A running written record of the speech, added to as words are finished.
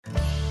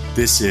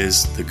This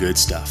is The Good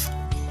Stuff.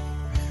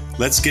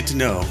 Let's get to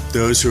know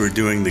those who are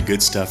doing the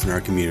good stuff in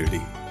our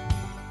community.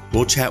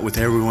 We'll chat with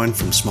everyone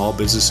from small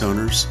business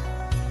owners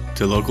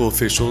to local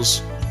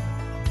officials.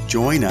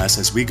 Join us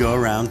as we go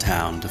around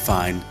town to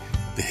find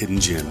the hidden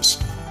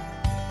gems.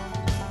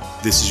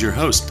 This is your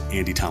host,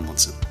 Andy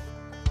Tomlinson.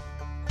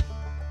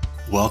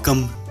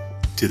 Welcome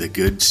to the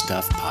Good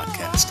Stuff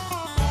Podcast.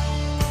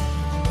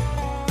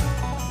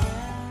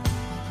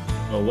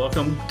 Well,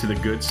 welcome to the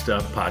Good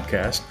Stuff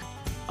Podcast.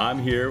 I'm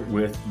here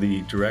with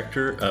the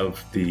director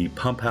of the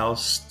Pump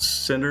House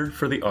Center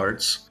for the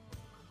Arts,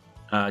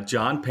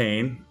 John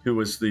Payne, who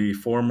was the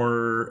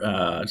former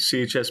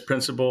CHS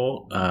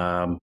principal.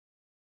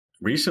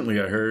 Recently,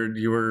 I heard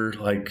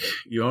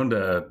you owned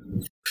a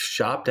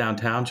shop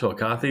downtown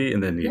Chillicothe,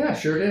 and then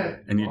sure did.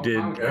 And you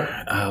did.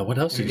 What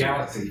else did you?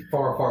 Galaxy,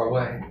 far, far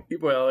away.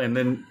 Well, and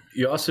then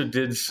you also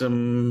did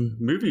some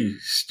movie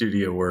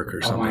studio work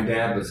or something. My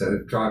dad was at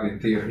a drive-in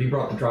theater. He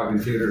brought the drive-in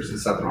theaters in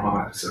Southern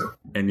Ohio, so.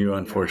 And you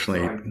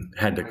unfortunately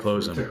had to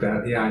close them. Took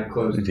that. Yeah, I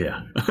closed them.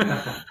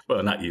 Yeah.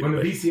 Well, not you. When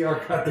the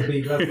VCR got to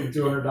be less than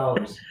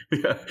 $200.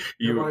 Yeah.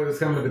 Everybody was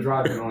coming to the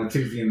drive-in on a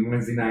Tuesday and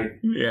Wednesday night.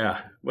 Yeah.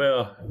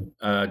 Well,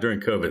 during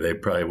COVID, they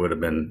probably would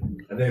have been.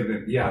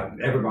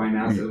 Everybody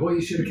now says, well,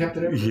 you should have kept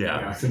it every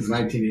since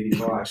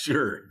 1985.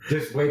 Sure.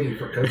 Just waiting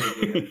for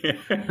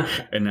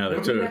COVID. And now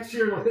that next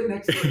year, we'll hit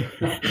next year.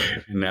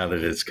 And now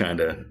that it's kind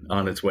of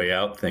on its way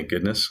out, thank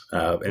goodness.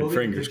 And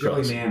fingers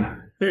crossed.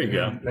 Nana. There you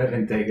go. Let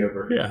him take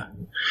over. Yeah.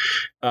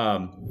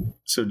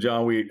 So,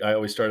 John, I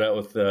always start out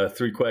with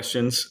 3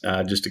 questions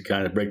just to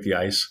kind of break the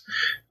ice.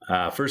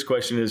 First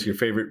question is your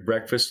favorite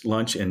breakfast,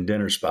 lunch, and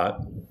dinner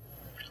spot.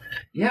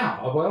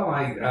 Yeah, well,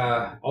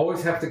 I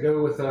always have to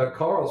go with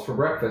Carl's for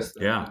breakfast.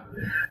 Yeah.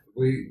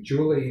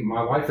 Julie,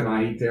 my wife, and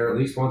I eat there at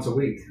least once a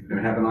week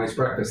and have a nice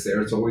breakfast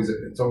there. It's always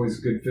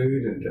good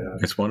food,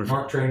 and it's wonderful.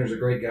 Mark Trainer's a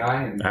great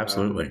guy, and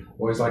absolutely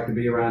always like to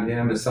be around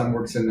him. His son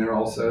works in there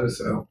also,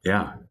 so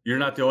yeah, you're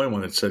not the only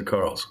one that said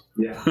Carl's.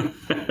 Yeah,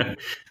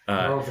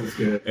 Carl's is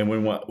good. And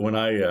when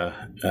I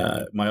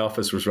my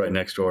office was right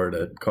next door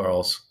to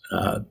Carl's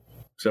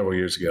several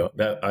years ago,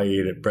 that I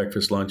ate at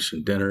breakfast, lunch,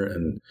 and dinner,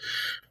 and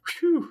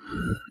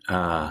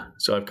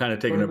so I've kind of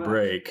taken a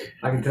break.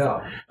 I can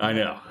tell. I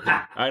know.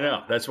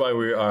 That's why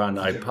we are on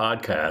a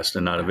podcast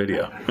and not a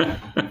video.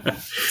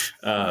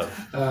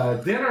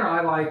 Dinner,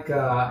 I like.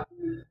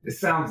 It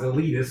sounds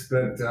elitist,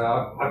 but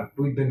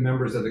we've been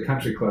members of the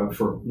country club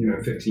for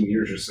 15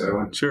 years or so.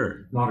 And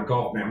sure. Not a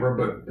golf member,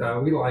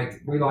 but we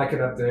like it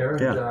up there.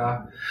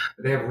 And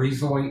they have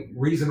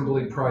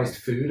reasonably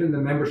priced food, and the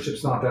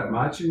membership's not that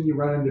much, and you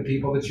run into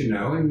people that you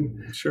know,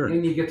 and sure.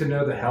 And you get to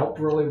know the help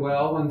really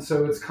well, and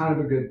so it's kind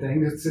of a good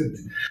thing.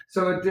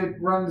 So it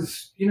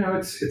runs.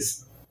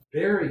 It's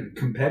very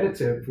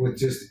competitive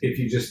with if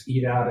you just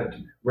eat out at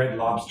Red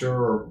Lobster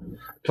or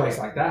a place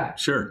like that.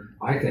 Sure.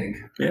 I think.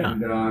 Yeah.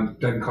 And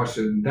doesn't cost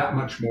you that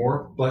much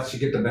more, plus you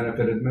get the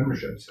benefit of the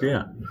membership. So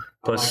yeah.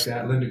 Plus, I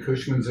like that. Linda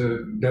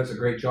Cushman does a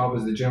great job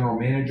as the general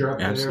manager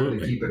up absolutely.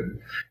 there. They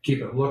keep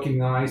it looking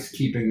nice,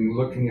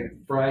 looking it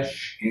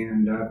fresh,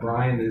 and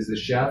Brian is the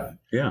chef.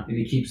 Yeah. And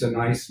he keeps a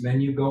nice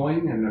menu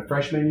going and a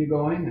fresh menu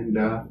going. And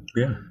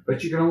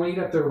but you can only eat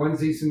up there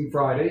Wednesdays and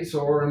Fridays,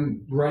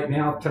 right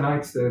now,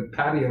 tonight's the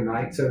patio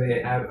night, so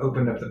they have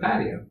opened up the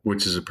patio.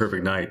 Which is a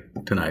perfect night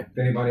tonight. If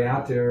anybody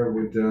out there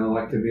would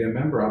like to be a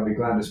member, I'll be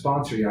glad to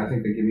sponsor you. I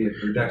think they give me a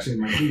reduction in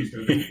my fees,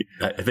 don't they?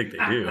 I think they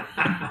do.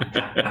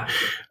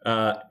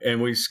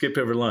 And we skipped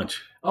over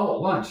lunch. Oh,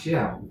 lunch,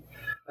 yeah.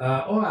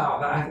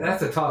 Wow,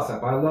 that's a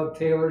toss-up. I love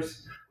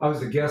Taylor's. I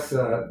was a guest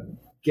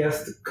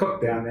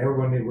cook down there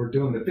when they were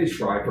doing the fish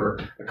fry for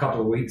a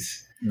couple of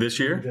weeks. This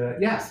year?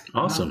 And, yes.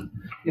 Awesome.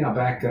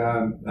 Back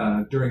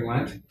during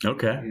Lent.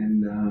 Okay.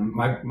 And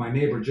my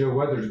neighbor, Joe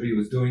Weathersby,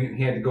 was doing it, and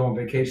he had to go on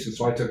vacation,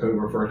 so I took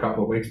over for a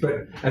couple of weeks.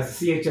 But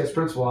as a CHS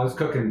principal, I was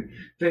cooking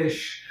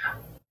fish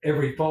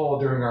every fall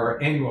during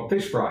our annual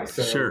fish fry.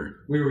 So sure.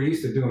 We were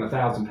used to doing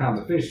 1,000 pounds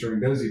of fish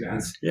during those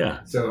events.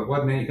 Yeah. So it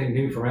wasn't anything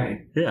new for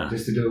me. Yeah.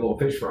 Just to do a little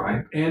fish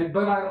fry.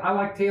 But I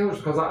like Taylor's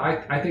because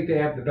I think they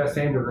have the best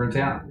hamburger in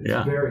town.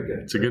 It's very good.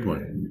 It's a good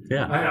one.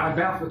 Yeah. I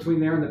bounce between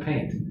there and the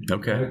Payne.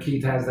 Okay.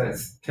 Keith has that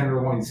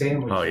tenderloin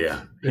sandwich. Oh,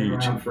 yeah. Been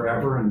huge. Around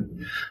forever.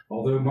 And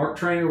although Mark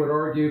Trainer would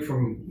argue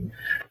from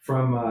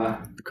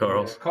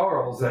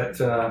Carl's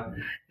that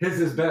his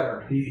is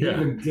better. He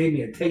even gave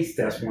me a taste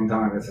test one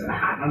time and said,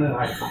 I don't know,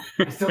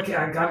 I still can't.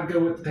 I got to go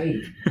with the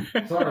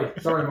Payne.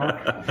 Sorry,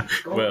 Mark.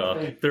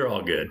 Well, they're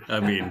all good.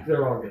 I mean,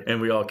 they're all good. And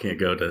we all can't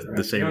go to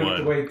the same you one. Have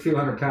to weigh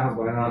 200 pounds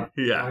by not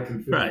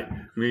liking food. Right.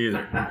 Me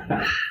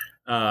either.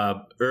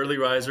 Early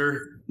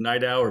riser,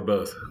 night owl, or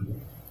both?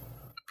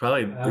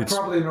 Probably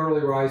an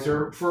early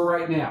riser for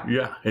right now.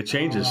 Yeah, it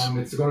changes.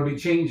 It's going to be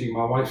changing.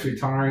 My wife's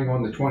retiring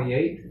on the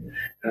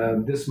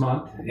 28th this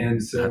month, and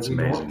so we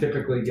don't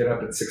typically get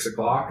up at 6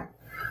 o'clock.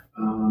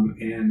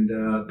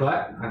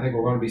 But I think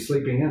we're going to be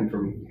sleeping in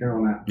from here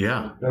on out.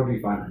 Yeah. So that'll be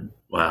fun.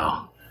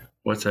 Wow.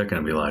 What's that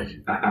going to be like?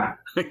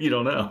 You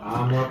don't know.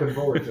 I'm looking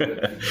forward to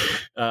it.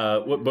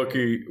 What book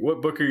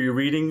are you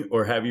reading,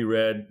 or have you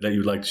read that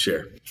you'd like to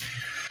share?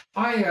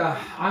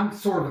 I'm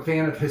sort of a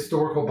fan of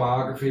historical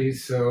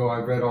biographies, so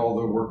I've read all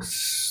the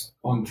works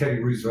on Teddy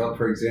Roosevelt,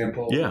 for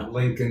example. Yeah.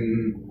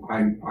 Lincoln.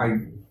 I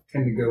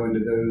tend to go into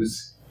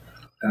those.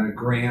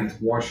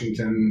 Grant,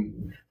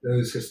 Washington,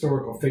 those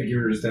historical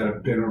figures that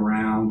have been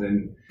around,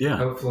 and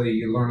hopefully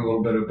you learn a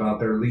little bit about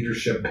their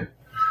leadership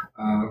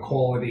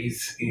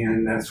qualities,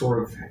 and that's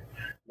sort of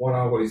what I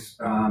always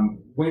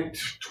went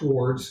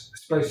towards,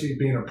 especially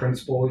being a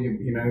principal.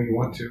 You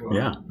want to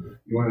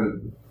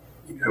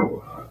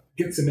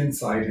get some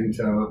insight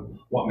into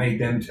what made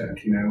them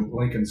tick.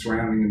 Lincoln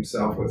surrounding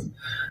himself with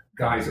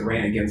guys that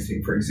ran against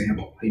him, for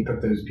example. He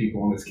put those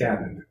people on his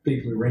cabinet,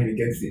 people who ran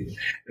against him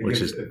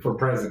for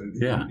president.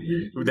 Yeah.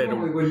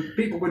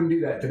 People wouldn't do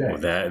that today.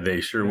 Well, they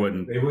sure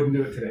wouldn't. They wouldn't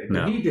do it today.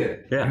 No. But he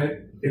did. Yeah.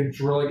 And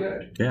it's really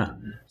good. Yeah.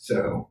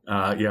 So.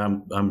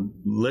 I'm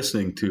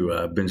listening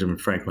to Benjamin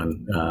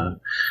Franklin.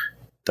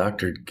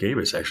 Dr.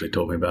 Gabus actually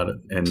told me about it.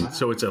 And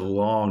so it's a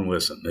long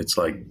listen. It's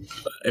like,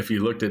 if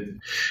you looked at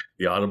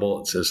the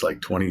Audible, it says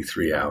like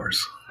 23 hours.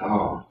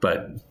 Oh.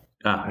 But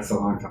that's a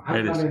long time.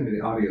 I'm not into the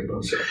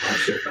audiobooks.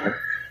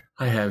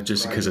 I have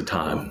just because of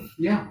time.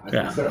 Yeah. I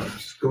think so.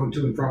 Just going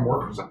to and from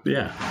work or something.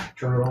 Yeah.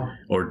 Turn it on.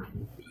 Or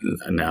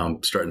now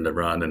I'm starting to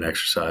run and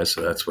exercise.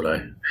 So that's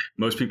what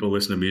most people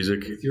listen to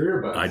music. With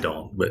your earbuds. I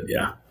don't, but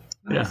yeah.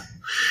 Nice.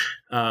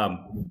 Yeah.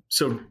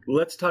 So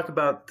let's talk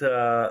about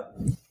the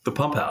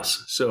Pump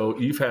House. So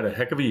you've had a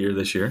heck of a year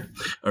this year,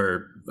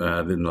 or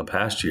in the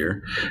past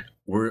year.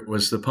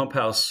 Was the Pump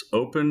House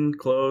open,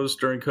 closed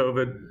during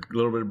COVID? A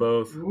little bit of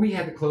both? We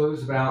had to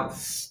close about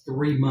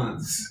 3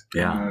 months.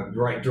 Yeah.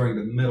 Right during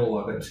the middle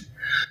of it.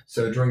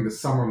 So during the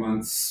summer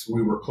months,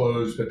 we were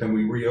closed, but then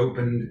we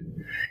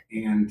reopened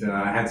and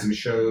had some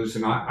shows.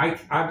 And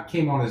I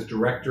came on as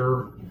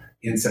director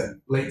in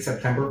late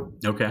September.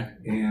 Okay.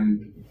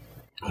 And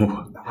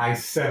I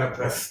set up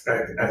a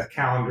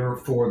calendar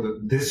for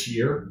this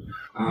year,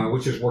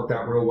 which has worked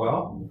out real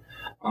well.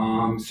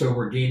 So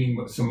we're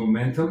gaining some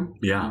momentum.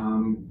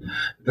 Yeah.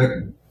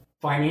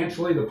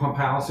 Financially, the Pump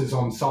House is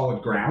on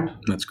solid ground.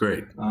 That's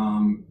great.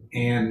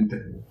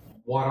 And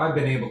what I've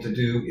been able to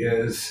do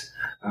is,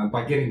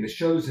 by getting the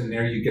shows in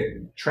there, you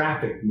get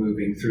traffic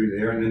moving through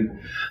there. And then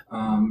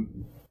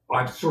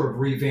I've sort of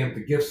revamped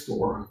the gift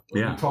store.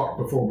 We talked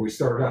before we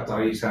started up.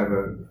 I used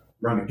to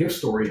run a gift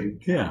store in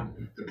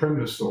the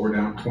Primitive Store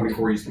down at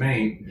 24 East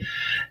Main,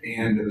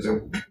 and it was a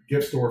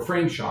gift store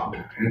frame shop,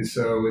 and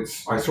so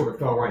I sort of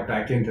fell right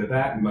back into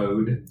that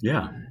mode.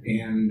 Yeah.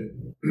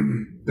 And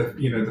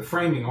the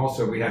framing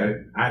also, I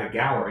had a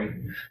gallery,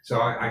 so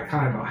I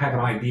kind of have an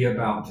idea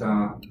about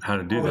how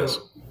to do this.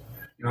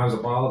 I was a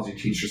biology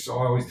teacher, so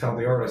I always tell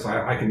the artists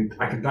I can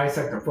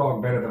dissect a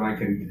frog better than I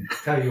can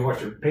tell you what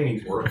your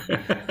painting's worth.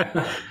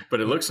 But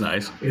it looks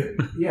nice.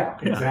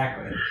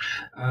 Exactly.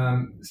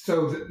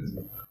 So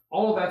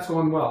all of that's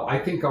going well. I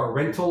think our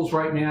rentals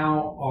right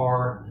now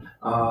are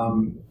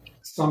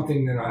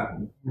something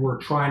that we're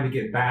trying to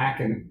get back,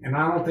 and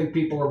I don't think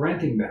people are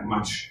renting that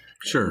much.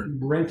 Sure.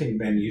 Renting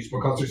venues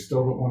because they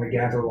still don't want to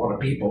gather a lot of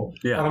people.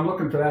 Yeah. But I'm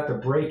looking for that to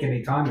break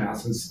any time now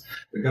since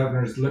the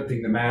governor's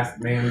lifting the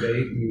mask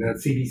mandate and the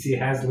CDC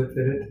has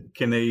lifted it.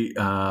 Can they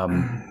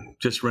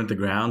just rent the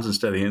grounds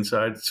instead of the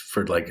inside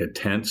for like a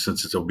tent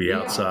since it'll be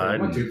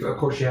outside? Of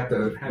course, you have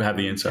to have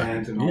the inside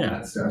tent and all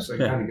that stuff, so it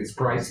kind of gets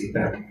pricey at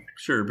that point.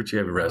 Sure, but you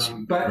have a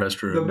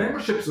restroom. The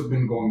memberships have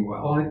been going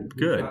well.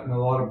 We've gotten a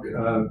lot of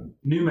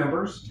new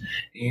members,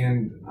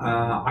 and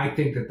I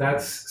think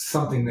that's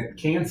something that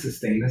can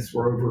sustain us.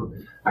 We're over,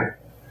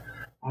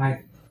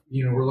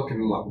 we're looking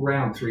at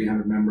around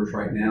 300 members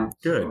right now.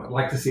 Good. So I'd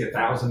like to see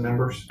 1,000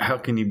 members. How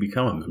can you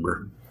become a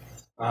member?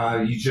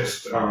 You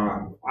just if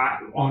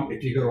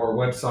you go to our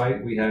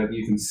website,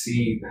 you can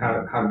see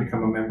how to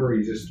become a member.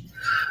 You just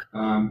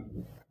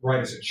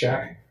write us a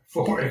check.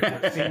 For if you're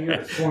a senior,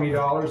 it's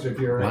 $20. If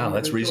you're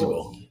that's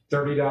reasonable.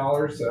 $30,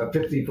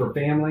 $50 for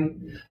family,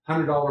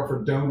 $100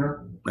 for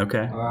donor.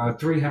 Okay.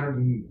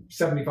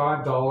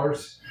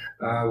 $375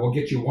 will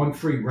get you one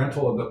free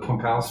rental of the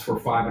Pump House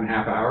for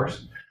 5.5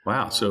 hours.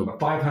 Wow! So a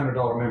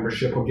 $500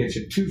 membership will get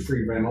you 2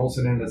 free rentals,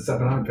 and then the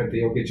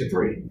 $750 will get you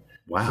 3.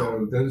 Wow!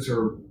 So those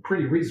are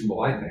pretty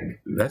reasonable, I think.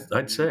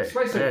 I'd say.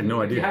 Especially I had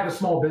no if idea. you have a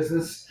small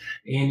business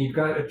and you've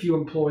got a few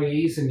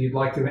employees and you'd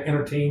like to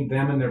entertain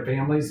them and their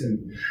families,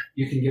 and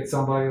you can get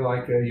somebody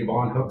like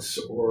Yvonne Hooks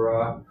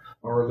or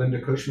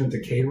Linda Cushman to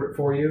cater it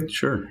for you.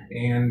 Sure.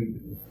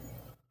 And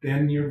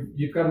then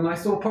you've got a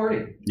nice little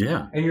party.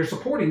 Yeah. And you're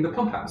supporting the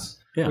Pump House.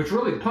 Yeah. Which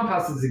really, the Pump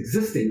House is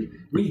existing.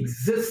 We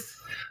exist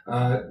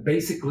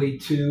basically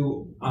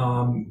to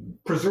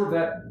preserve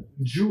that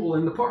jewel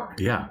in the park.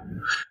 Yeah.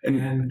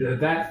 And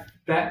that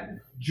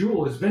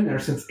jewel has been there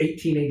since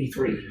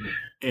 1883.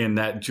 And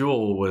that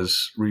jewel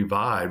was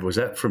revived. Was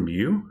that from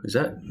you? Is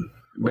that?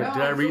 But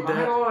did I read that? I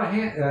had a lot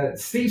of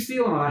Steve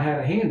Steele and I had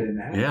a hand in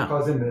that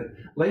because in the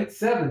late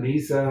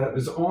 70s, it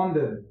was on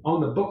the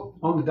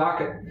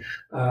docket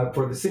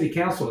for the city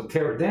council to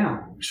tear it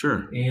down.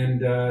 Sure.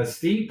 And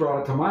Steve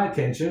brought it to my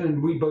attention,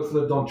 and we both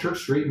lived on Church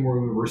Street, and we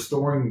were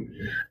restoring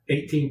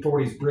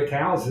 1840s brick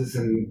houses,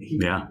 and he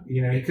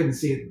couldn't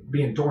see it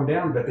being torn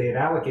down, but they had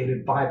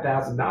allocated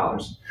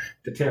 $5,000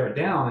 to tear it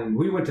down. And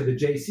we went to the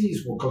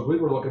JC's because we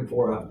were looking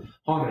for a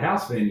haunted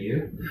house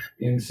venue.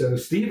 And so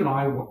Steve and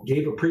I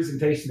gave a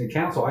presentation to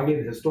council. I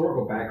gave the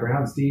historical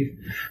background. Steve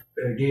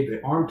gave the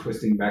arm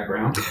twisting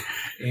background.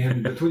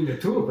 And between the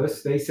two of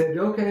us, they said,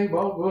 okay,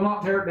 well, we'll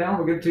not tear it down.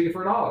 We'll give it to you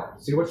for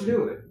 $1. See what you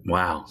do with it.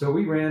 Wow. So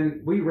we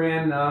ran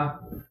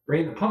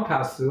the pump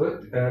house through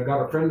it.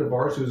 Got a friend of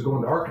ours who was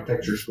going to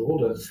architecture school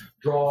to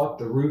draw up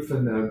the roof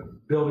and the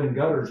building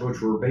gutters, which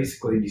were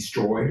basically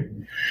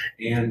destroyed,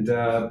 and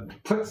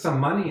put some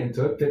money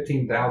into it,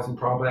 $15,000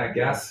 probably, I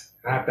guess.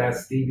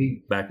 That's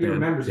Stevie. He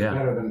remembers it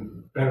better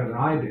than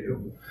I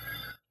do.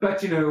 But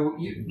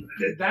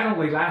that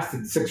only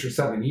lasted 6 or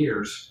 7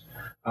 years,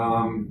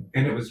 and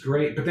it was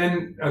great. But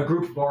then a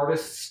group of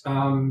artists,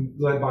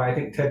 led by I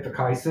think Ted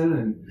Fickyson,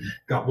 and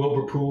got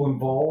Wilbur Poole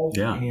involved,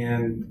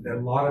 and a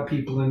lot of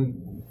people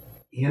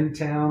in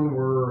town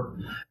were,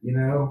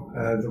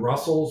 the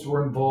Russells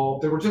were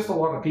involved. There were just a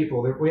lot of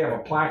people. We have a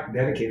plaque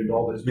dedicated to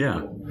all those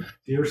people.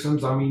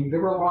 Fearsomes. I mean, there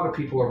were a lot of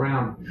people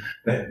around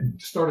that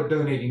started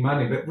donating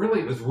money, but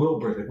really it was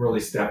Wilbur that really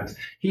stepped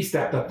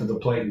up to the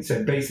plate and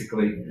said,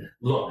 basically,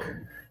 look,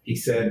 he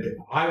said,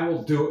 I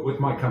will do it with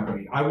my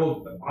company. I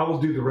will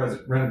do the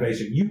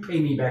renovation. You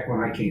pay me back when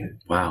I can.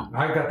 Wow.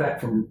 I got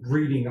that from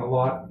reading a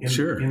lot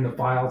in the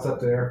files up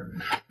there,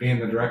 being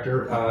the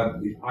director.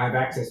 I have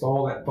access to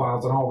all that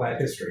files and all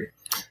that history.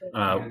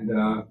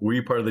 Were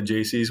you part of the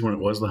JC's when it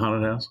was the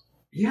haunted house?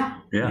 Yeah.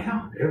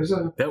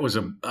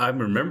 I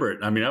remember it.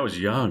 I mean, I was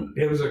young.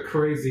 It was a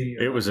crazy.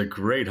 It was a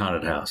great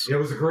haunted house. It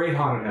was a great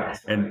haunted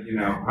house. And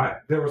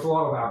there was a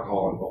lot of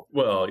alcohol involved.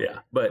 Well, yeah,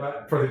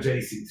 but for the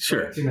JCs,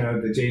 sure. But,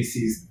 the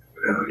JCs.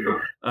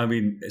 I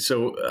mean,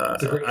 so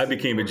I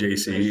became a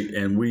JC,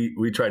 and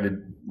we tried to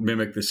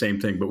mimic the same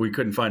thing, but we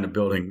couldn't find a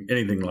building,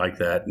 anything like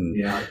that. And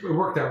it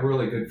worked out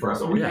really good for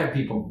us. We had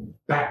people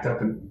backed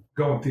up and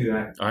going through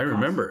that. I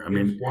remember.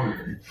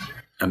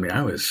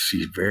 I was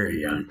very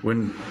young.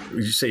 When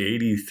did you say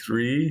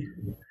 83?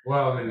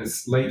 Well, in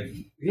this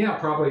late,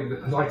 probably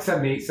like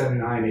 78,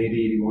 79, 80,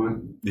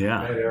 81.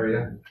 Yeah. That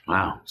area.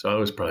 Wow. So I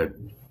was probably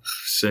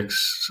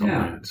 6,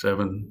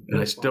 7, and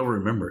I still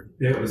remember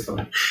it. It was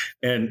fun.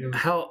 And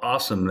how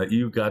awesome that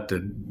you got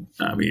to,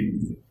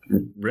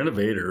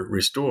 renovate or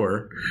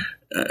restore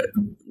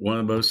one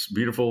of the most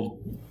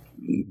beautiful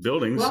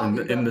buildings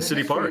in the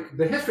city park.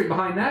 The history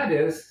behind that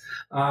is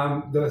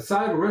the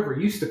Scioto River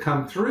used to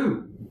come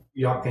through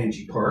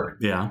Octangie Park.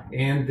 Yeah.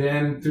 And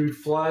then through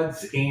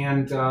floods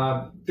and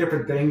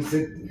different things,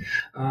 they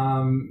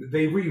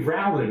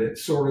rerouted it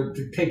sort of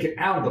to take it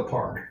out of the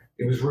park.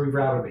 It was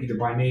rerouted either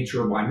by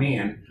nature or by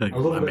man. A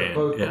little bit of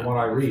both from what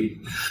I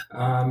read.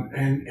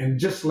 And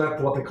just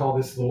left what they call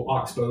this little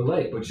Oxbow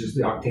Lake, which is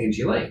the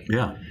Octangie Lake.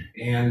 Yeah.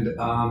 And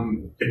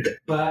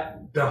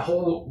but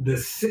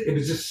it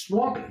was just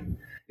swampy.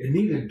 It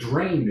needed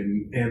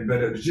drained,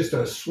 but it was just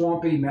a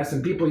swampy mess,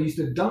 and people used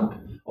to dump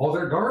all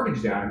their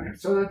garbage down in there.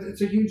 So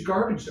it's a huge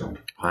garbage dump.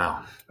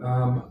 Wow.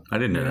 I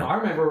didn't know that. I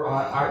remember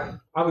I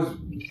was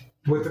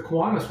with the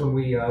Kiwanis when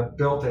we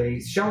built a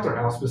shelter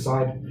house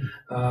beside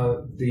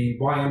the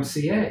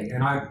YMCA,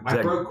 and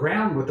I broke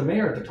ground with the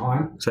mayor at the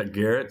time. Is that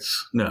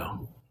Garrett's?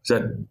 No. Is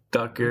that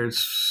Doc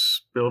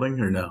Garrett's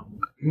building or no?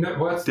 No,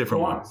 well, it's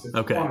different one. It's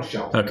okay. Kiwanis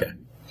shelter. Okay.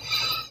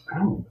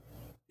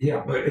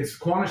 Yeah, but it's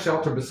Kiwanis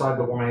shelter beside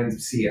the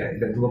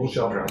YMCA, that little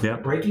shelter house. Yeah.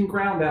 Breaking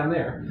ground down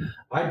there.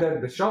 I dug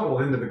the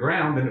shovel into the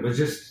ground, and it was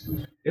a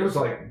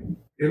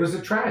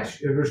trash.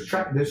 There's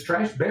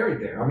trash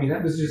buried there. I mean,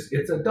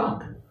 it's a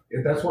dump.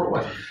 That's what it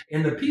was.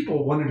 And the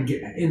people wanted to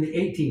get, in the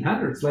late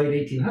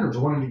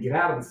 1800s, wanted to get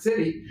out of the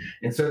city.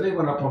 And so they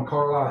went up on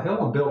Carlisle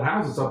Hill and built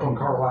houses up on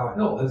Carlisle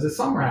Hill as the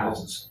summer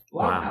houses. A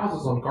lot of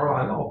houses on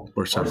Carlisle Hill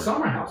are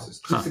summer houses,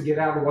 just to get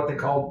out of what they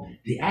called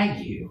the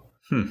ague.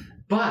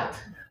 But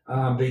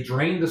they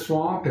drained the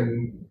swamp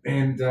and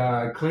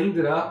cleaned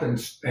it up and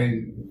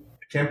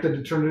attempted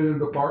to turn it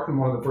into a park. And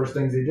one of the first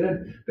things they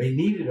did, they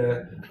needed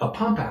a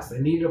pump house. They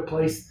needed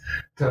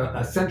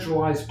a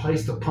centralized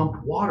place to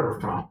pump water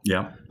from.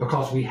 Yeah.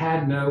 Because we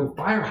had no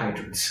fire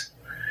hydrants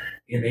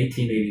in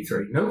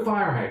 1883. No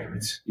fire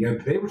hydrants.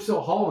 They were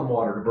still hauling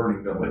water to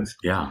burning buildings.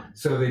 Yeah.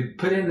 So they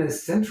put in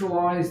this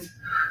centralized,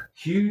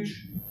 huge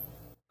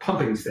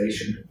pumping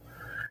station.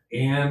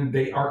 And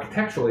they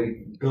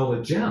architecturally built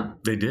a gem.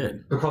 They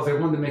did. Because they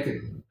wanted to make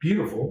it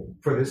beautiful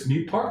for this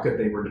new park that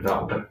they were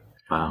developing.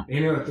 Wow.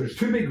 There's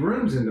 2 big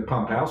rooms in the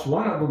pump house.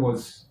 One of them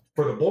was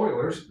for the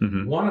boilers.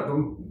 Mm-hmm. One of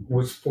them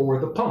was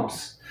for the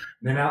pumps.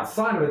 And then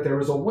outside of it, there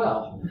was a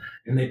well.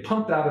 And they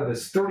pumped out of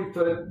this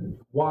 30-foot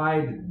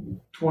wide,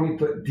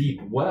 20-foot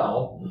deep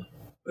well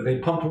they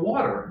pumped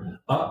water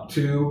up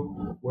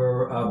to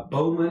where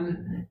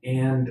Bowman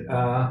and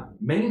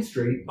Main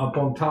Street up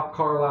on top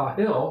Carlisle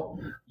Hill.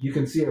 You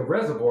can see a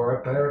reservoir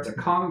up there. It's a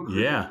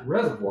concrete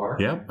reservoir.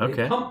 Yeah.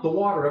 Okay. They pumped the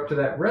water up to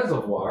that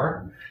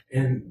reservoir,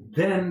 and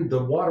then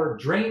the water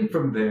drained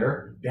from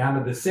there down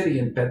to the city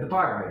and fed the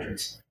fire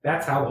hydrants.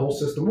 That's how the whole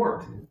system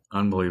worked.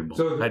 Unbelievable.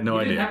 So I had no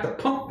idea. You didn't have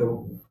to pump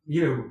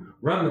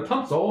run the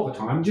pumps all the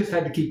time. You just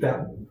had to keep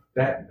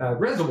that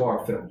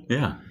reservoir filled.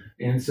 Yeah.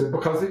 And so,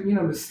 because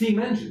the steam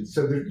engines,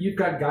 so you've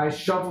got guys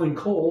shoveling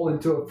coal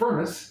into a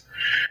furnace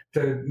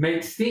to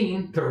make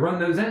steam to run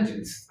those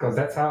engines, because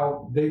that's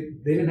how they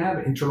didn't have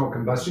internal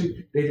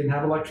combustion. They didn't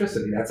have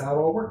electricity. That's how it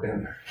all worked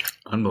down there.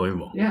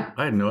 Unbelievable. Yeah.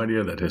 I had no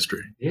idea that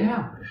history.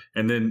 Yeah.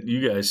 And then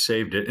you guys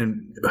saved it.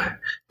 And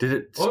did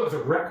it? Well, it was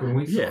a wreck when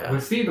we saw it.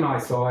 When Steve and I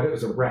saw it, it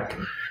was a wreck.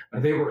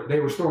 They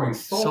were storing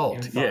salt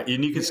inside. Yeah,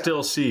 and you can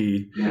still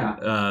see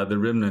the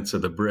remnants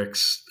of the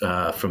bricks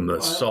from the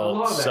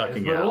salt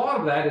sucking out. But a lot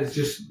of that is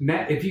just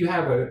if you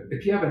have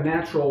a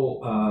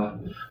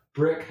natural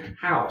brick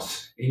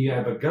house and you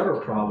have a gutter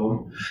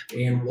problem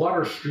and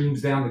water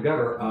streams down the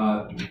gutter,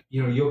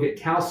 you'll get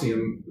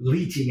calcium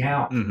leaching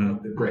out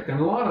of the brick, and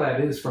a lot of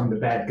that is from the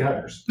bad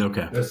gutters.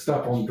 Okay, the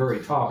stuff on the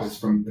very top is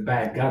from the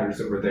bad gutters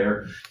that were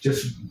there,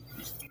 just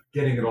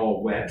getting it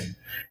all wet,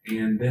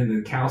 and then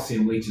the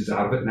calcium leaches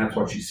out of it, and that's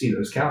what you see,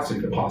 those calcium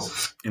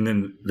deposits. And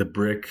then the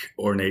brick,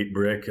 ornate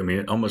brick, I mean,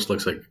 it almost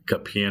looks like a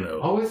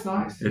piano. Oh, it's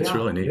nice. It's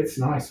really neat. It's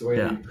nice the way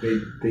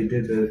they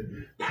did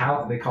the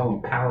they call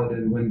them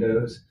Paladin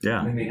windows. Yeah.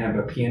 And then they have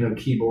a piano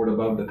keyboard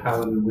above the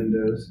Paladin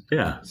windows.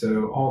 Yeah.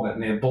 So all that,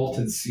 and they have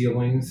bolted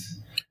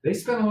ceilings. They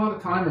spent a lot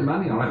of time and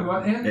money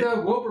on it.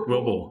 And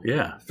Wilbur,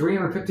 yeah.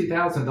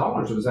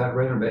 $350,000 was that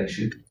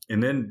renovation.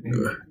 And then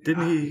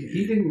didn't he?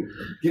 He didn't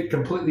get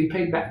completely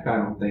paid back. I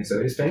don't think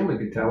so. His family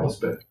could tell us,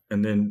 but.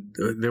 And then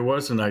there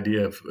was an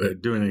idea of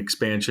doing an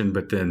expansion,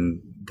 but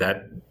then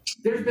that.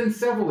 There's been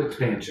several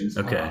expansions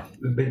that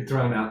have been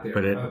thrown out there.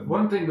 But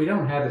one thing we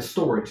don't have is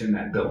storage in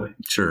that building.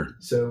 Sure.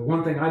 So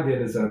one thing I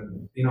did is,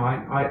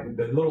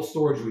 the little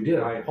storage we did,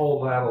 I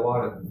hauled out a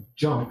lot of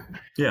junk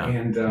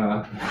and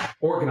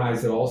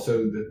organized it all.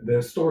 So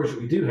the storage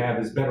that we do have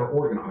is better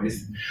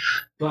organized.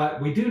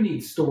 But we do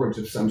need storage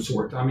of some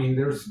sort. I mean,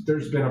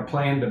 there's been a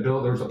plan to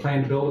build. There's a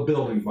plan to build a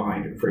building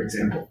behind it, for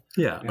example.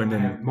 Yeah. And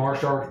then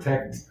Marsh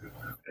Architect.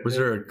 Was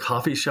there a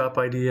coffee shop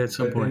idea at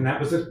some point? Then that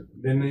was it.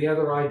 Then the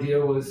other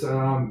idea was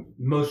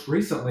most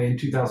recently in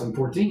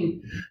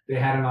 2014, they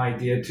had an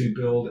idea to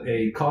build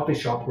a coffee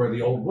shop where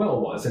the old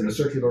well was in a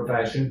circular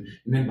fashion,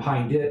 and then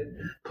behind it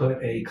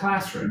put a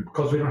classroom,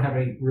 because we don't have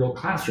any real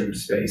classroom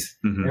space.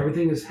 Mm-hmm.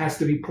 Everything has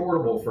to be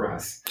portable for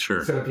us.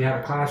 Sure. So if you have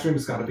a classroom,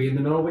 it's got to be in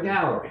the middle of the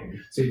gallery.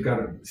 So you've got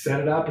to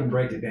set it up and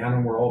break it down,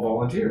 and we're all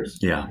volunteers.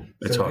 Yeah,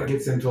 it's hard. It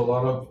gets into a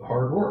lot of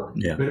hard work.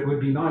 Yeah. But it would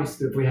be nice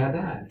if we had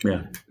that.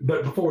 Yeah.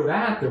 But before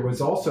that, there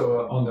was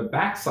also on the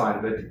back side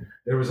of it,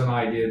 there was an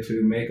idea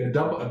to make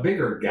a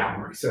bigger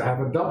gallery, so have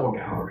a double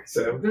gallery.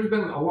 So there's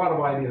been a lot of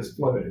ideas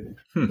floated.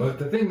 But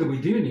the thing that we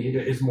do need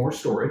is more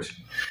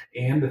storage,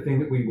 and the thing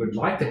that we would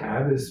like to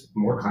have is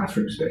more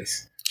classroom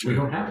space. We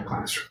don't have a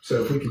classroom.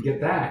 So if we could get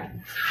that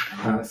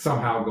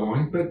somehow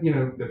going. But,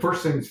 the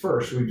first things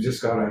first, we've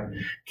just got to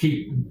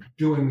keep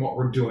doing what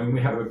we're doing. We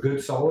have a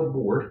good, solid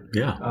board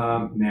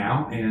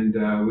now, and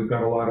we've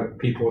got a lot of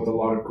people with a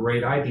lot of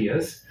great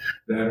ideas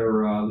that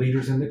are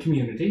leaders in the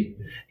community.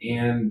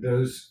 And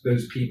those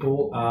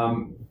people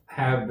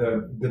have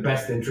the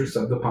best interests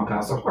of the Pump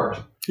House at heart.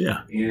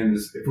 Yeah. And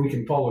if we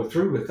can follow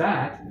through with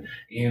that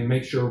and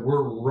make sure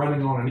we're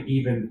running on an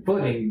even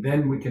footing,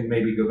 then we can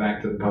maybe go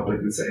back to the public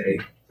and say, hey,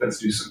 let's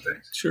do some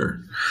things. Sure.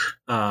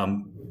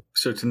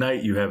 So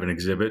tonight you have an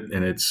exhibit,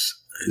 and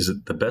is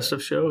it the best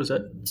of show? Is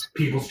that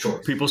People's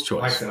Choice? People's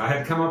Choice. Like I said, I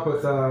had come up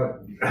with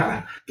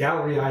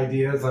gallery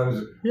ideas. I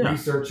was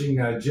researching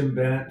Jim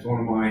Bennett, one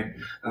of my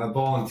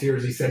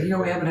volunteers. He said, we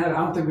haven't I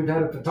don't think we've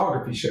had a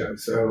photography show.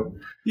 So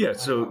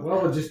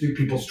we'll just do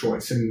People's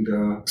Choice.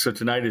 And so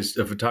tonight is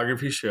a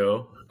photography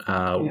show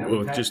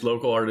with just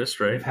local artists,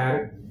 right? We've had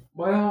it.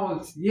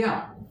 Well,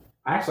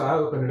 Actually, I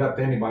open it up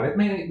to anybody.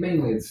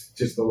 Mainly, it's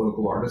just the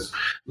local artists,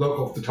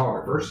 local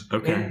photographers.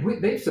 Okay.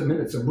 And they've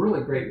submitted some really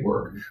great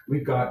work.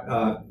 We've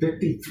got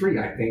 53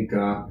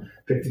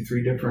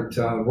 different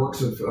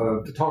works of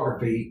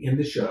photography in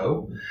the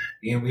show.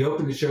 And we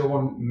opened the show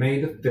on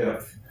May the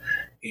 5th.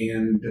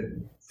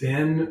 And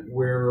then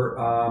we're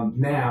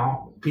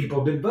now people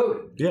have been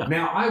voting. Yeah.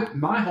 Now,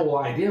 my whole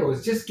idea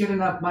was just get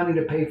enough money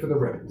to pay for the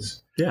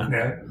ribbons. Yeah.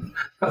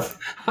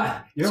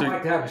 You don't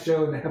like to have a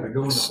show and have it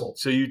go in the hole.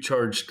 So you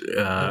charged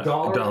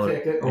 $1 a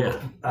ticket,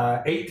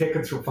 or 8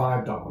 tickets for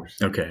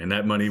 $5. Okay, and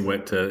that money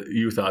went to,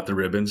 you thought, the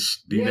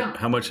ribbons. Do you know,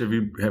 how much have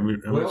you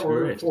raised?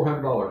 We're at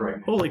 $400 right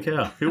now. Holy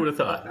cow! Who would have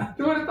thought?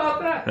 Who would have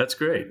thought that? That's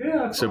great.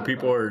 Yeah. So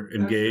people are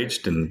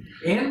engaged, and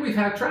we've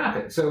had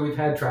traffic. So we've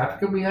had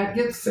traffic, and we had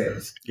gift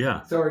sales.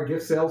 Yeah. So our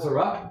gift sales are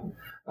up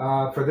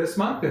for this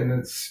month, and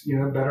it's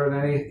better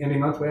than any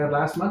month we had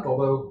last month.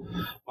 Although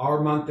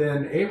our month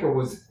in April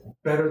was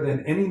better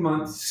than any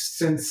month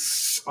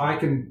since I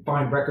can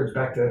find records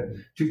back to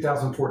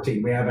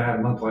 2014. We haven't had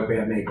a month like we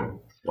had in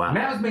April. Wow. And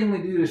that was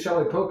mainly due to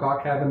Shelley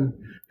Pocock having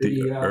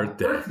the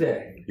Earth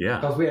Day. Yeah.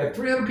 Because we had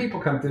 300 people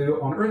come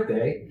through on Earth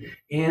Day,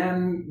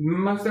 and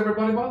most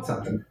everybody bought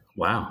something.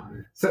 Wow.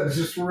 So it was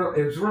just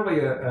it was really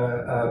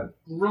a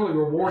really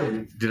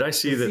rewarding. Did I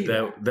see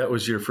that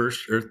was your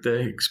first Earth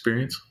Day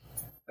experience?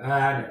 No,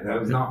 that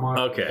was not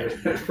my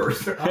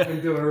first. I've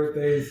been doing Earth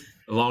Days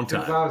a long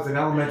time. Since I was an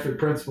elementary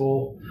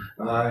principal.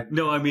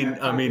 No, I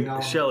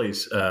mean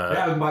Shelley's.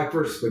 That was my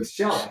first with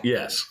Shelley.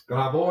 Yes.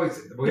 But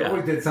we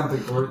always did something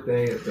for Earth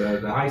Day at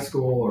the high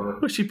school or.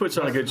 Well, she puts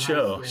on a good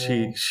show.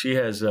 She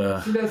has.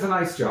 She does a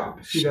nice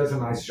job.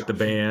 The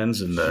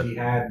bands and She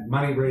had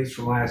money raised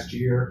from last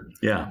year.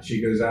 Yeah.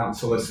 She goes out and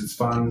solicits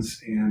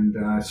funds,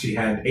 and she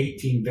had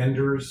 18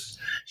 vendors.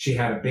 She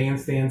had a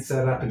bandstand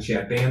set up, and she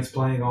had bands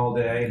playing all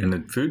day. And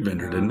a food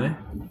vendor, didn't they?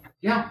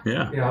 Yeah.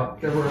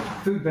 There were a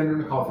food vendor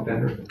and a coffee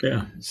vendor.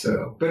 Yeah.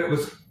 So, but it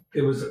was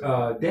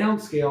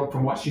downscaled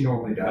from what she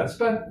normally does,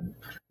 but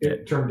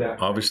it turned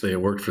out. Obviously, it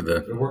worked for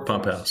the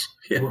pump house.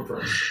 Yeah. It worked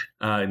for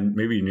her.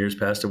 Maybe in years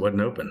past, it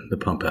wasn't open, the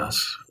pump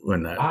house.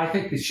 I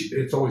think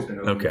it's always been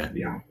open. Okay.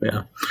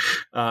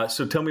 Yeah.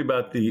 So tell me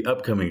about the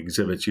upcoming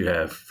exhibits you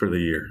have for the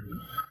year.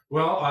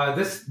 Well,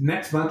 this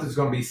next month is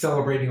going to be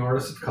celebrating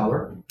artists of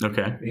color.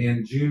 Okay.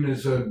 And June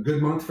is a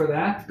good month for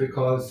that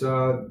because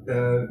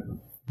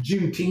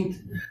Juneteenth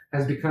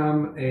has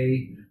become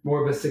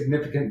more of a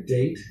significant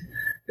date.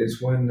 It's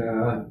when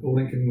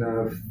Lincoln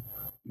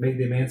made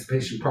the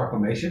Emancipation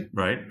Proclamation.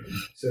 Right.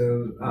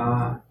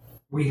 So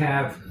we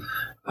have,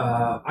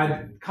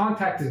 I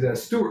contacted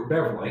Stuart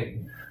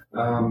Beverly,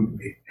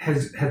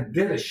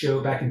 did a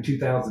show back in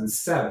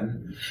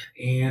 2007,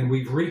 and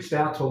we've reached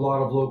out to a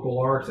lot of local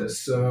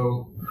artists.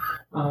 So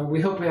we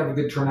hope we have a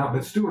good turnout.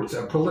 But Stuart's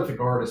a prolific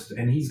artist,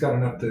 and he's got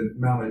enough to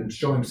mount and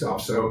show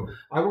himself. So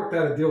I worked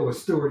out a deal with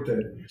Stuart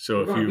that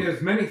we're going to get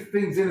as many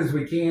things in as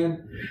we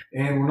can,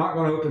 and we're not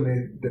going to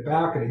open the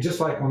balcony. Just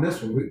like on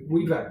this one,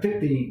 we've got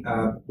 50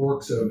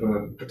 works of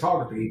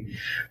photography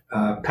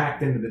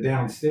packed into the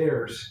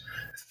downstairs.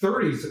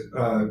 30's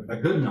a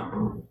good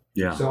number.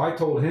 Yeah. So I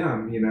told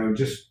him,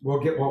 we'll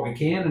get what we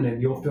can, and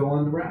then you'll fill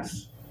in the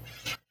rest.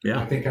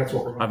 Yeah. I think that's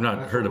what we're. I've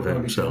not heard of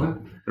him, so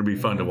it'll be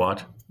fun to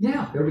watch.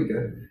 Yeah, it'll be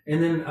good.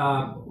 And then,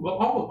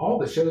 all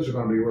the shows are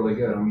going to be really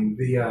good. I mean,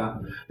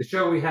 the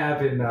show we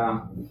have in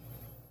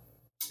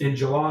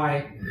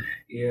July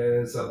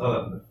is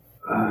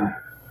I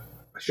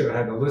should have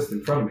had the list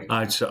in front of me.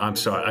 I'm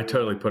sorry. I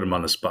totally put him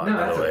on the spot,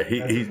 by the way.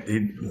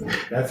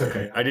 That's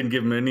okay. I didn't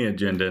give him any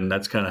agenda, and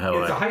that's kind of how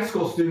it's a high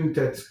school student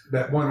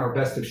that won our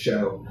Best of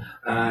Show.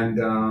 And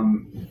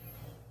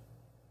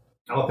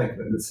I'll think of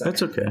it in a second.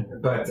 That's okay.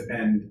 But,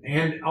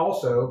 and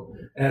also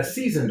a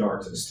seasoned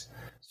artist.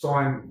 So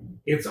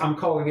I'm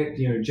calling it,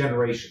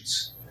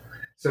 generations.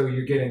 So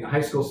you're getting a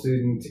high school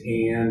student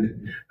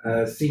and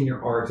a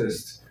senior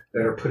artist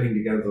that are putting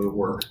together the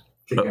work.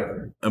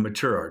 Together. A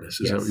mature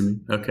artist, is that what you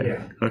mean? Okay.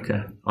 Yeah.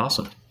 Okay.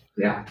 Awesome.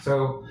 Yeah.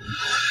 So,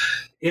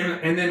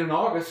 and then in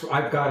August,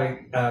 I've got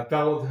a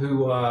fellow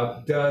who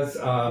does,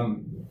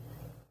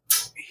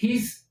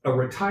 he's a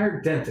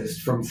retired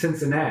dentist from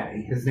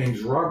Cincinnati. His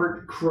name's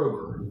Robert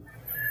Kroger,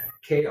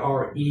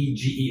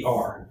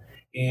 Kreger.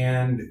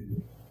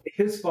 And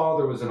his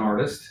father was an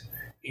artist.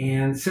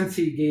 And since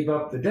he gave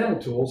up the dental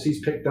tools,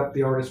 he's picked up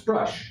the artist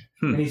brush.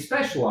 And he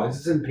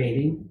specializes in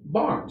painting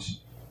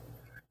barns,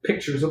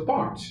 pictures of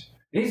barns.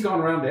 And he's gone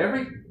around to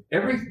every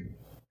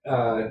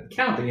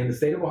county in the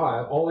state of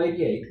Ohio, all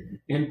 88,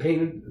 and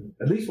painted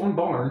at least one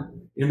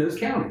barn in those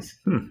counties.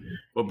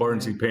 What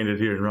barns he painted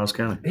here in Ross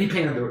County? He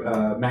painted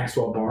the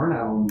Maxwell barn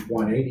out on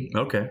 180.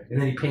 Okay. And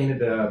then he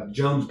painted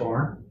Jones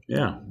barn.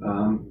 Yeah.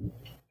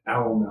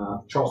 Out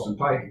on Charleston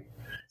Pike.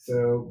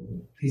 So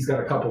he's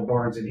got a couple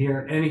barns in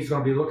here, and he's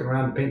going to be looking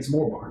around to paint some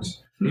more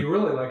barns. He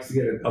really likes to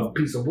get a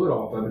piece of wood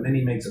off of it, and then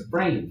he makes a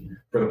frame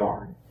for the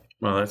barn.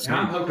 Well, that's neat.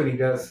 I'm hoping he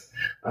does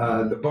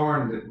the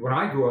barn. When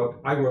I grew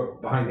up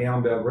behind the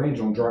Allendale Range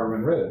on Dry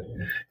Run Road.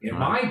 And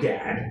my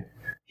dad,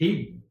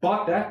 he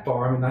bought that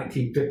farm in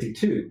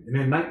 1952. And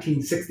in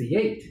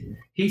 1968,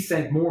 he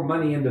sank more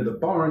money into the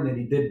barn than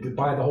he did to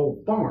buy the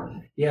whole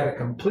farm. He had it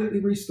completely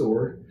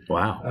restored.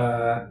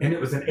 Wow. And it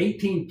was an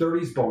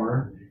 1830s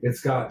barn. It's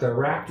got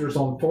rafters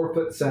on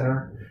 4-foot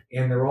center,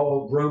 and they're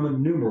all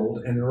Roman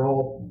numeraled, and they're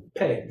all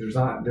pegged.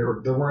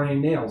 There weren't any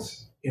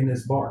nails in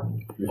this barn.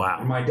 Wow.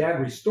 And my dad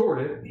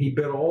restored it. He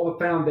built all the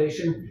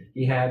foundation.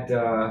 He got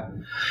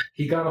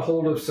a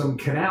hold of some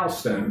canal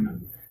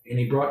stone, and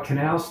he brought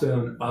canal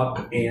stone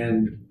up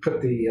and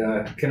put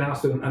the canal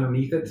stone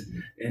underneath it.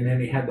 And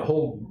then he had the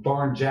whole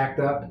barn jacked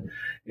up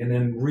and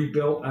then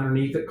rebuilt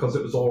underneath it because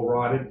it was all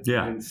rotted.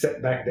 Yeah. And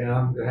set back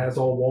down. It has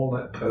all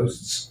walnut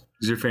posts.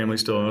 Does your family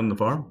still own the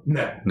farm?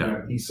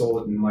 No. He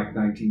sold it in like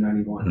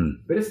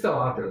 1991. But it's still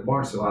out there. The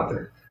barn's still out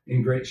there.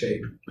 In great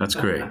shape. That's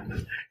great.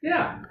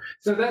 Yeah.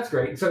 So that's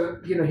great. So,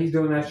 he's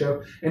doing that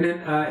show. And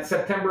then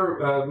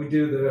September, we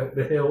do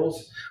the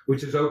Hills,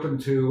 which is open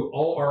to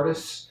all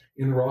artists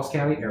in the Ross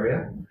County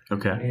area.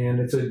 Okay. And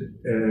it's a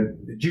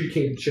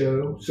adjudicated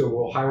show, so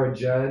we'll hire a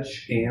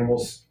judge and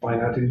we'll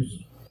find out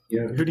who's,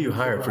 Who do you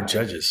hire for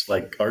judges?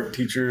 Like art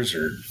teachers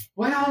or?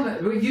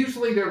 Well,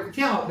 usually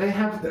they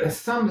have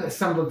some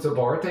semblance of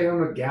art. They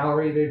own a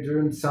gallery. They're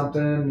doing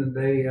something.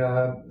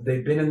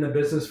 They've been in the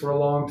business for a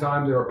long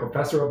time. They're a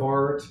professor of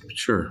art.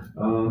 Sure.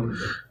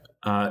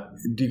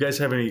 Do you guys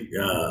have any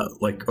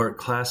like art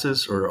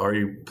classes, or are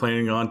you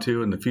planning on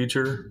to in the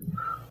future?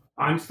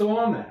 I'm still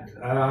on that.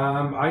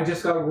 I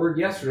just got a word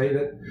yesterday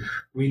that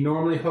we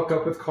normally hook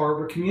up with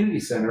Carver Community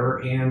Center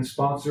and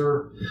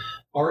sponsor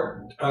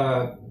art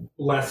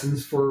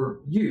lessons for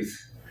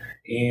youth.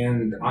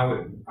 And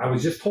I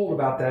was just told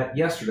about that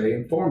yesterday,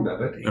 informed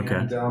of it. And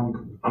okay.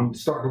 I'm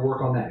starting to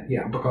work on that,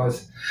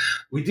 because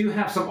we do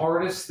have some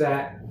artists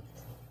that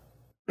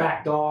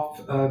backed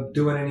off of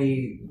doing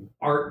any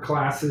art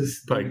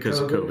classes. Probably because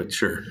of COVID,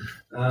 sure.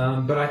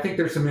 But I think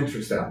there's some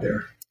interest out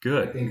there.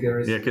 Good. I think there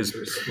is. Yeah, because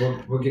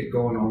we'll get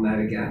going on that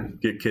again.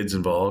 Get kids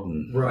involved.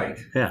 Right.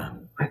 Yeah.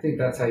 I think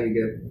that's how you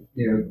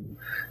get,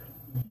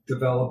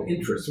 develop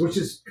interest, which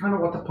is kind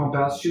of what the Pump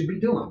House should be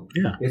doing.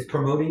 Yeah. It's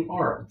promoting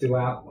art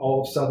throughout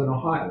all of Southern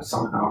Ohio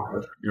somehow or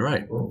other. You're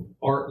right. Or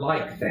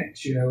art-like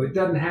things. It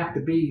doesn't have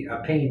to be a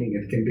painting.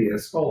 It can be a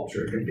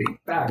sculpture. It can be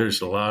fabric. There's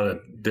a lot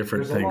of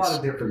different things. There's a lot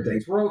of different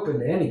things. We're open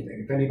to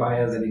anything if anybody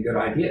has any good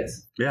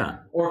ideas. Yeah.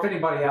 Or if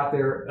anybody out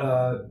there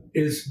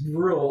is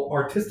real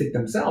artistic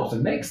themselves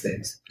and makes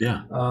things.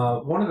 Yeah.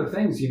 One of the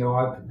things,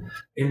 I've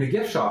in the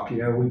gift shop,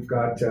 we've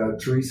got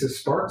Teresa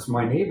Sparks,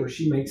 my neighbor.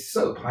 She makes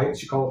soap.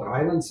 She calls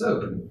it Island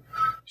Soap. And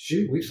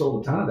shoot, we've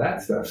sold a ton of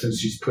that stuff since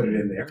she's put it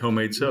in there.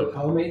 Homemade soap.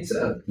 Homemade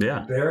soap.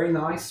 Yeah. Very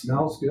nice.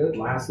 Smells good.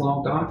 Lasts a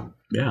long time.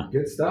 Yeah.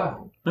 Good stuff.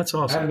 That's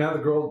awesome. I had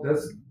another girl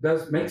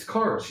makes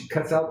cards. She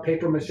cuts out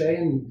paper mache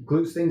and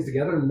glues things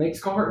together and makes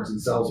cards and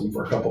sells them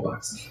for a couple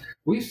bucks.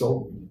 We've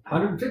sold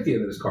 150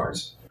 of those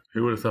cards.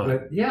 Who would have thought?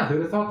 But yeah,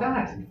 who'd have thought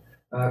that?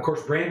 Of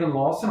course, Brandon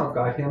Lawson, I've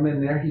got him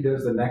in there. He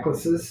does the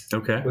necklaces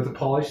with the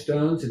polished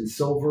stones and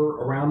silver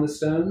around the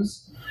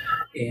stones.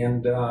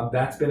 And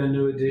that's been a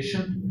new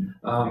addition.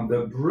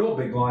 The real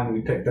big line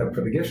we picked up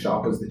for the gift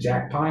shop was the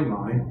Jack Payne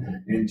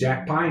line. And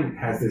Jack Payne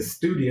has this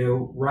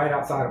studio right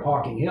outside of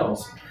Hocking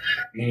Hills.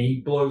 And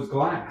he blows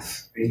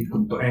glass.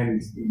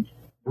 And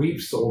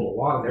we've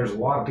sold there's a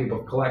lot of people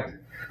who collect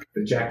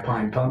the Jack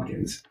Payne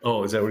pumpkins.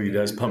 Oh, is that what he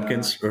does?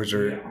 Pumpkins? Or is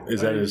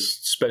that his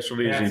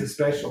specialty? That's his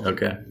specialty.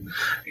 Okay.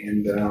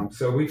 And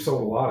so we've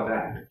sold a lot of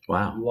that.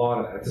 Wow. A lot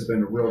of that. It's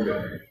been a real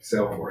good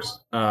sale for us.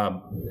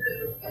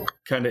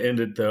 Kind of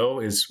ended, though,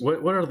 is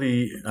what are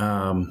the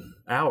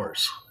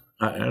hours?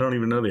 I don't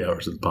even know the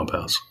hours of the Pump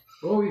House.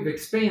 Well, we've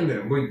expanded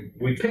them.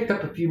 We picked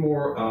up a few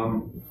more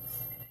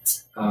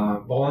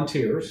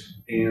volunteers,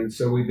 and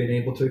so we've been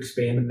able to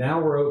expand them. Now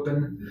we're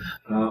open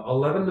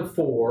 11 to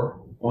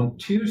 4 on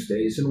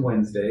Tuesdays and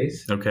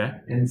Wednesdays. Okay.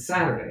 And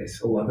Saturdays,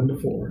 11 to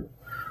 4.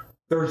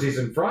 Thursdays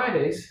and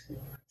Fridays.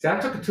 See, I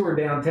took a tour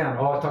downtown.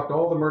 I talked to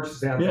all the merchants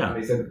downtown. Yeah.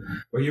 They said,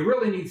 well, you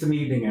really need some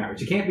evening hours.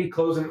 You can't be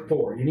closing at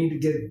 4. You need to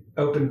get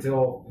open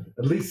till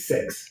at least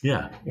 6.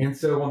 Yeah. And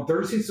so on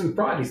Thursdays and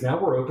Fridays,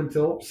 now we're open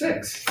till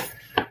 6.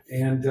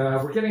 And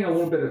we're getting a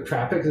little bit of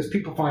traffic as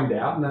people find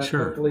out. And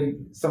hopefully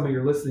some of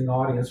your listening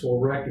audience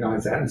will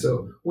recognize that. And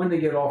so when they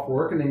get off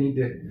work and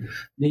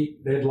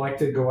they'd like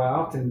to go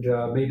out and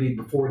maybe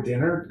before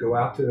dinner, go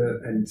out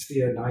and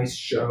see a nice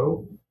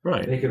show.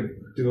 Right. They could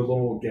do a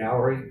little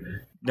gallery.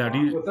 Now,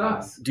 with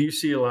us. Do you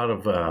see a lot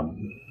of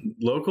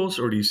locals,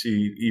 or do you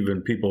see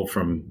even people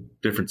from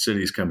different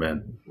cities come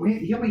in?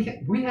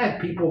 We had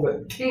people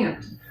that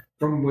camped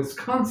from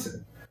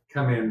Wisconsin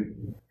come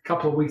in a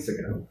couple of weeks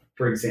ago,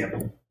 for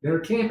example. They were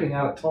camping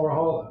out at Tar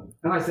Hollow.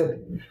 And I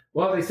said,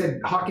 they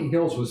said Hocking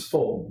Hills was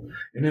full.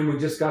 And then we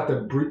just got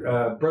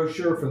the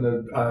brochure from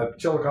the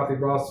Chillicothe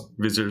Ross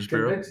Visitors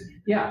Bureau.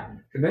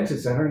 Convention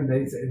Center. And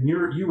they said,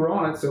 you were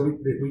on it, so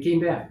we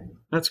came down.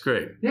 That's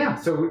great. Yeah,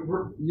 so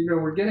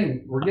we're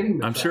getting. The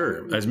I'm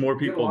sure as more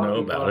people know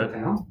about it.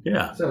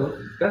 Yeah. So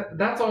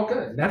that's all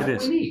good. That's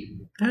what we need.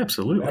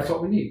 Absolutely. That's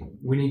what we need.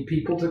 We need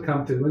people to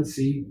come through and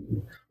see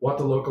what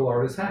the local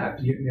artists have.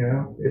 If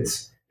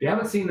you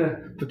haven't seen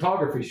the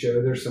photography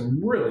show, there's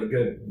some really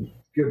good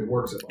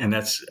works of art. And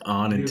that's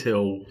on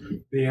until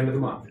the end of the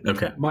month.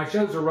 Okay. My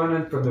shows are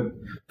running from the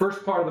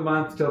first part of the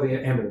month till the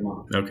end of the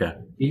month. Okay.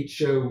 Each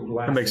show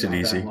lasts. That makes it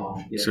easy,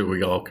 yeah. So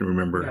we all can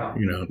remember.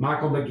 Yeah.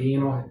 Michael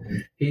McGean,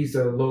 he's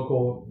a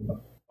local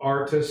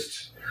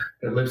artist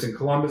that lives in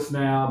Columbus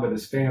now, but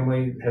his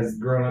family has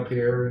grown up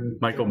here.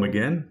 Michael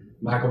McGean.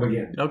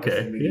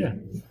 Okay. Yeah.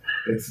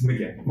 It's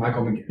McGinn,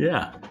 Michael McGinn.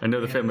 Yeah, I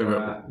know the family.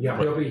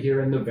 He'll be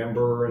here in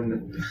November.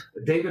 And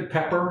David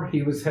Pepper,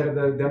 he was head of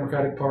the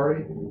Democratic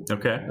Party.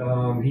 Okay.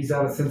 He's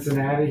out of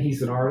Cincinnati.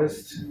 He's an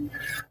artist.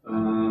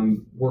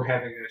 We're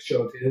having a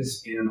show of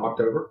his in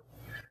October.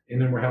 And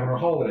then we're having our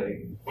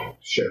holiday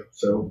show.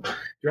 So if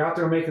you're out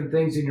there making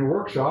things in your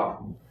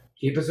workshop,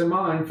 keep us in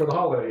mind for the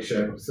holiday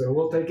show. So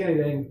we'll take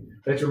anything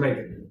that you're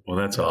making. Well,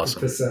 that's awesome.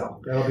 To sell.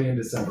 That'll be in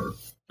December.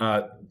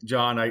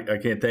 John, I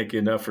can't thank you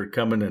enough for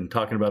coming and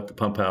talking about the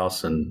pump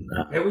house. And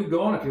Hey, we can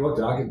go on if you want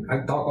to. I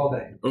can talk all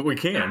day. we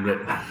can,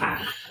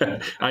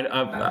 but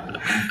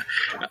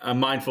I'm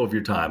mindful of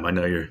your time. I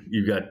know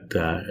you got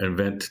an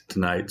event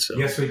tonight. So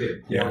Yes, we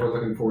do. Yeah, we're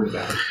looking forward to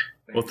that.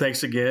 Well,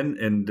 thanks again,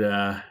 and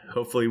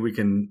hopefully we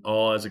can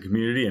all, as a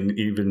community, and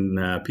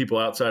even people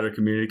outside our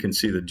community, can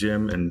see the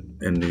gym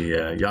in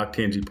the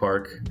Yaktangi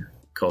Park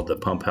called the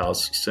Pump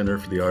House Center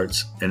for the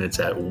Arts, and it's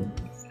at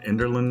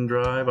Enderlin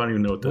Drive. I don't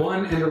even know what the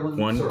One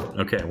Enderlin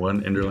Circle. Okay,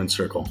 1 Enderlin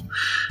Circle.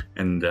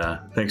 And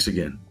thanks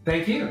again.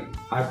 Thank you.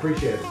 I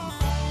appreciate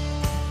it.